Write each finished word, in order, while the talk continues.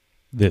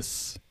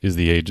This is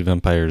the Age of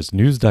Empires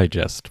News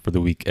Digest for the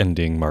week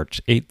ending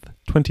March 8th,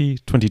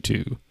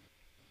 2022.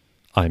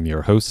 I'm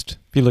your host,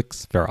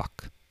 Felix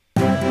Verrock.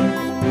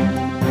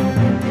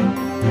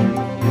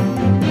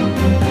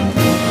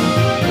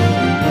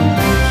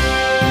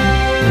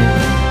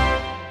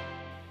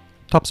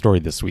 Top story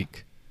this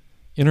week.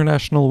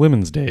 International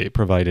Women's Day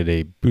provided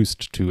a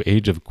boost to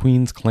Age of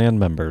Queens clan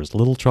members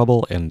Little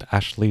Trouble and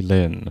Ashley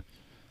Lynn.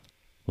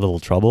 Little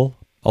Trouble,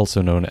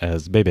 also known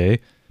as Bebe,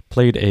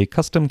 played a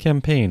custom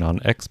campaign on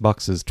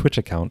Xbox's Twitch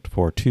account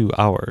for 2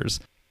 hours.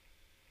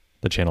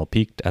 The channel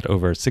peaked at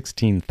over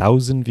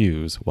 16,000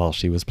 views while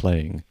she was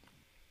playing.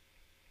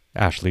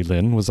 Ashley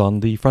Lynn was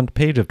on the front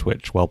page of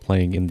Twitch while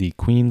playing in the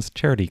Queen's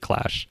Charity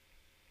Clash.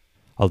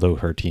 Although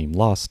her team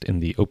lost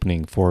in the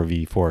opening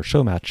 4v4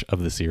 show match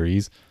of the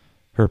series,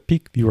 her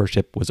peak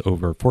viewership was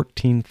over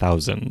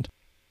 14,000.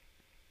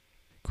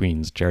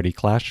 Queen's Charity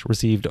Clash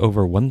received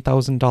over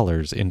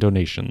 $1,000 in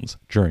donations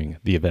during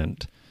the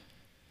event.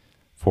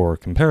 For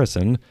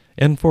comparison,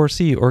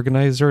 N4C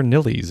organizer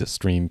Nilly's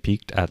stream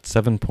peaked at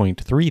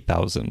 7.3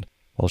 thousand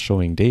while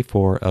showing day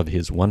 4 of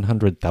his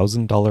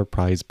 $100,000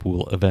 prize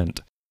pool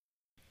event.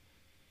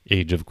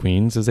 Age of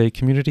Queens is a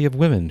community of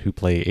women who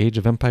play Age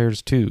of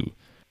Empires 2.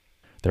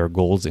 Their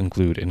goals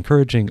include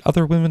encouraging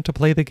other women to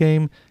play the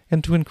game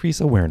and to increase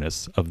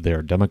awareness of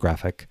their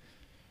demographic.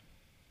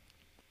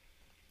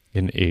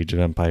 In Age of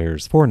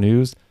Empires 4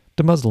 news,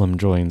 DeMuslim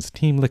joins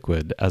Team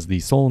Liquid as the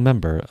sole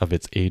member of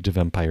its Age of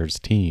Empires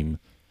team.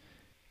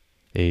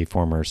 A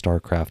former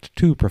StarCraft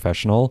II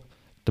professional,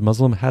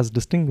 DeMuslim has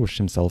distinguished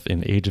himself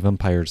in Age of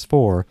Empires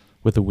 4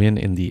 with a win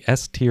in the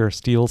S-Tier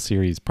Steel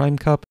Series Prime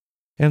Cup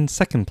and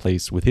second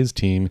place with his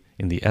team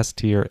in the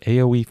S-Tier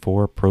AoE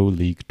 4 Pro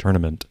League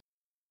tournament.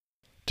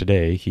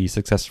 Today, he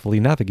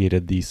successfully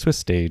navigated the Swiss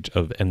stage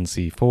of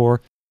NC4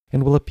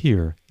 and will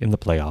appear in the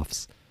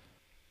playoffs.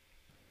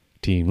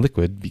 Team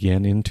Liquid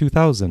began in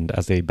 2000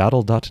 as a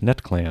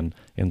Battle.net clan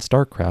and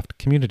StarCraft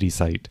community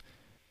site.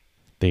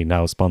 They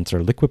now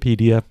sponsor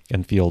Liquipedia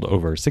and field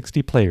over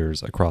 60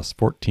 players across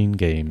 14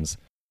 games.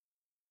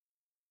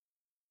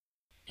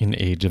 In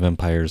Age of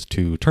Empires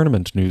 2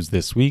 tournament news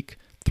this week,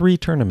 3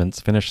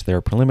 tournaments finish their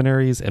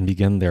preliminaries and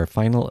begin their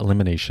final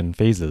elimination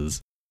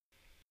phases.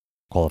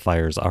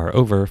 Qualifiers are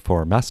over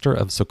for Master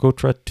of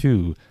Socotra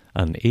 2,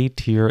 an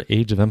A-tier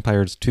Age of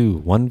Empires 2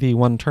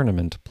 1v1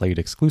 tournament played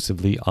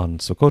exclusively on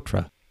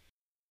Socotra.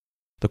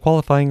 The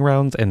qualifying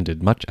rounds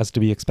ended much as to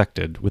be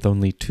expected, with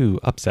only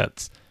 2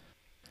 upsets.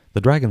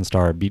 The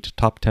Dragonstar beat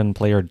top 10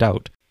 player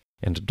Doubt,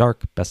 and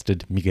Dark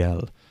bested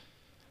Miguel.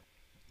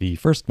 The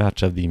first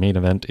match of the main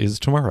event is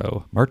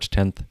tomorrow, March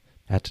 10th,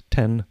 at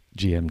 10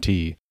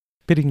 GMT,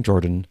 pitting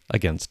Jordan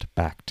against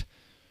Bact.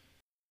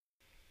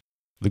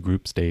 The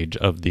group stage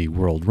of the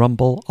World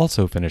Rumble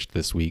also finished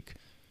this week.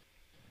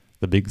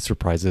 The big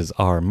surprises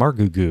are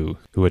Margugu,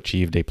 who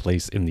achieved a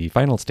place in the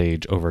final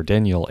stage over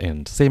Daniel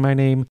and Say My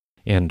Name,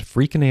 and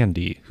Freakin'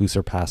 Andy, who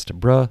surpassed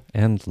Bruh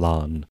and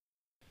Lan.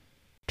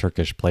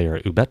 Turkish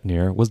player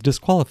Ubetnir was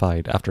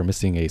disqualified after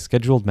missing a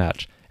scheduled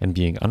match and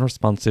being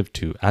unresponsive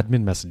to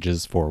admin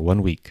messages for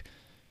 1 week.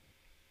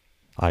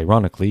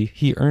 Ironically,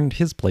 he earned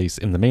his place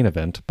in the main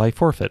event by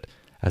forfeit,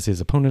 as his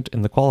opponent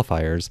in the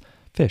qualifiers,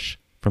 Fish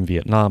from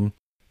Vietnam,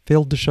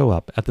 failed to show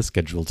up at the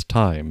scheduled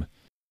time.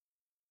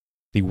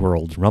 The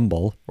World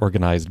Rumble,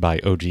 organized by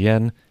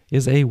OGN,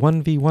 is a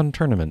 1v1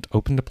 tournament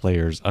open to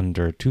players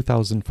under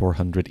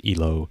 2,400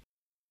 ELO.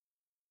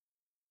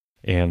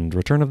 And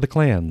Return of the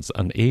Clans,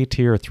 an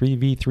A-tier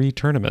 3v3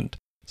 tournament,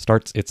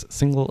 starts its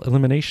single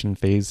elimination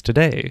phase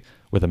today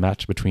with a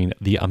match between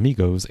the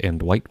Amigos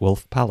and White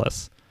Wolf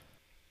Palace.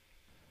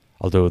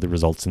 Although the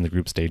results in the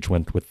group stage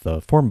went with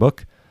the form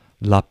book,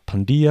 La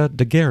Pandilla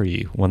de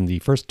Gary won the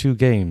first 2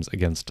 games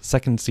against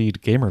second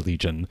seed Gamer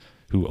Legion,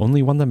 who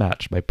only won the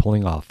match by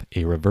pulling off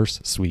a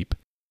reverse sweep.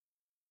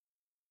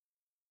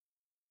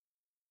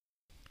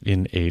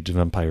 In Age of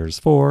Empires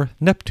 4,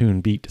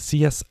 Neptune beat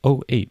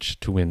CSOH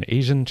to win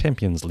Asian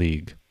Champions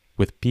League,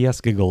 with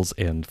PS Giggles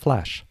and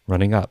Flash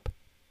running up.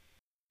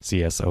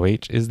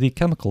 CSOH is the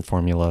chemical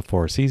formula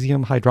for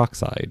cesium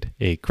hydroxide,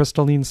 a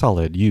crystalline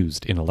solid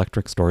used in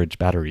electric storage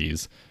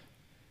batteries.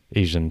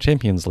 Asian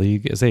Champions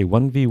League is a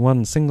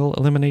 1v1 single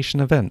elimination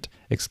event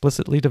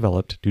explicitly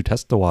developed to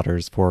test the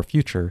waters for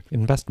future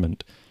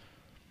investment.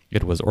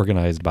 It was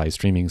organized by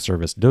streaming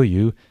service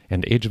Douyu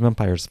and Age of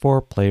Empires 4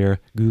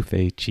 player Gu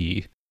Fei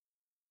Chi.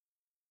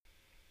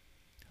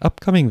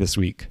 Upcoming this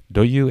week,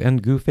 Douyu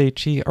and Gu Fei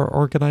Chi are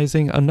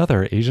organizing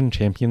another Asian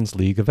Champions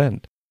League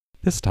event,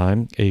 this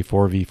time a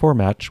 4v4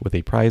 match with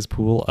a prize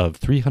pool of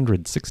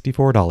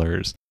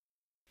 $364.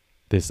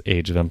 This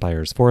Age of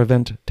Empires 4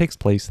 event takes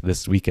place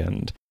this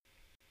weekend.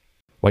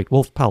 White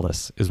Wolf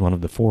Palace is one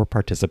of the 4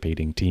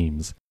 participating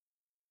teams.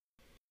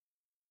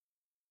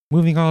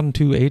 Moving on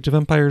to Age of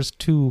Empires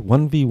 2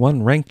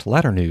 1v1 ranked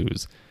ladder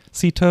news.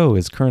 Cito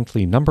is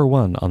currently number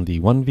 1 on the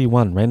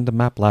 1v1 random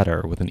map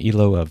ladder with an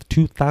elo of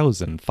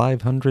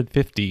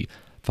 2,550,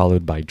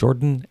 followed by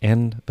Jordan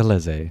and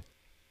Veleze.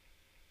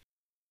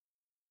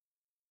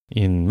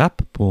 In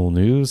map pool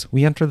news,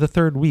 we enter the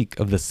third week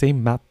of the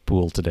same map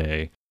pool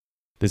today.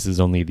 This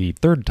is only the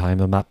third time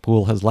a map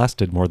pool has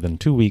lasted more than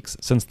 2 weeks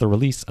since the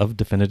release of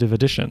Definitive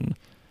Edition.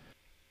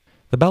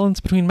 The balance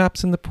between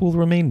maps in the pool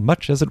remained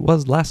much as it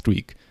was last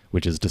week,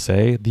 which is to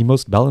say, the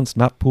most balanced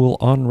map pool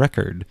on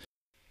record.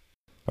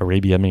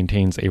 Arabia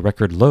maintains a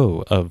record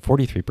low of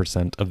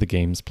 43% of the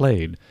games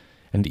played,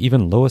 and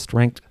even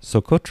lowest-ranked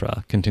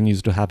Socotra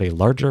continues to have a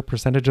larger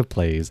percentage of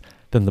plays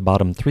than the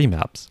bottom 3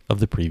 maps of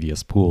the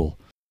previous pool.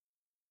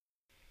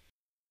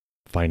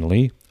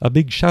 Finally, a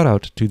big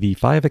shout-out to the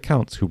 5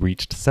 accounts who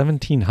reached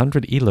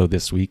 1700 ELO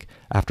this week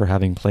after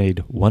having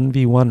played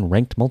 1v1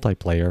 ranked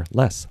multiplayer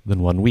less than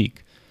 1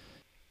 week.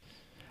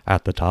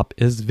 At the top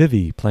is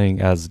Vivi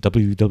playing as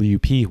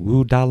WWP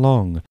Wu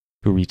Dalong,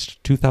 who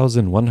reached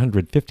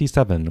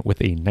 2,157 with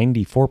a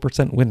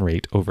 94% win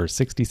rate over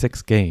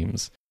 66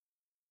 games.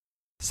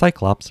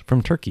 Cyclops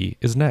from Turkey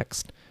is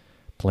next.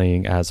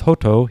 Playing as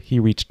Hoto, he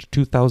reached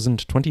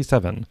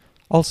 2,027,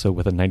 also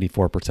with a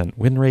 94%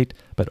 win rate,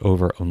 but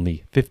over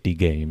only 50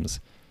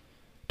 games.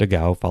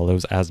 Dagao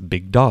follows as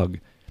Big Dog.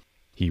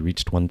 He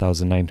reached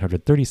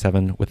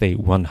 1,937 with a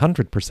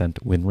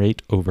 100% win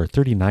rate over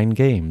 39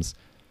 games.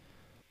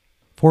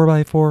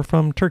 4x4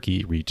 from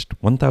Turkey reached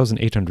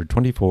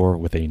 1,824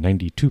 with a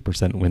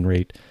 92% win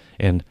rate,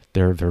 and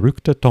Der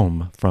Verrückte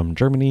Tom from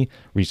Germany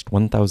reached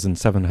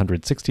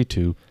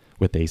 1,762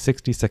 with a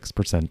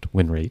 66%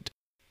 win rate.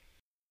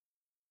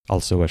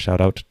 Also a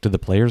shout-out to the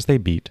players they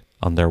beat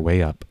on their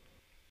way up.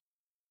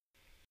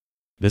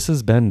 This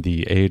has been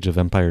the Age of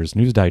Empires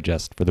News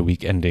Digest for the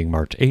week ending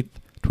March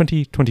 8th,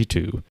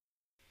 2022.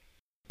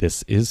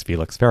 This is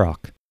Felix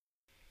Farrock.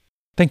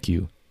 Thank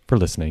you for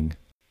listening.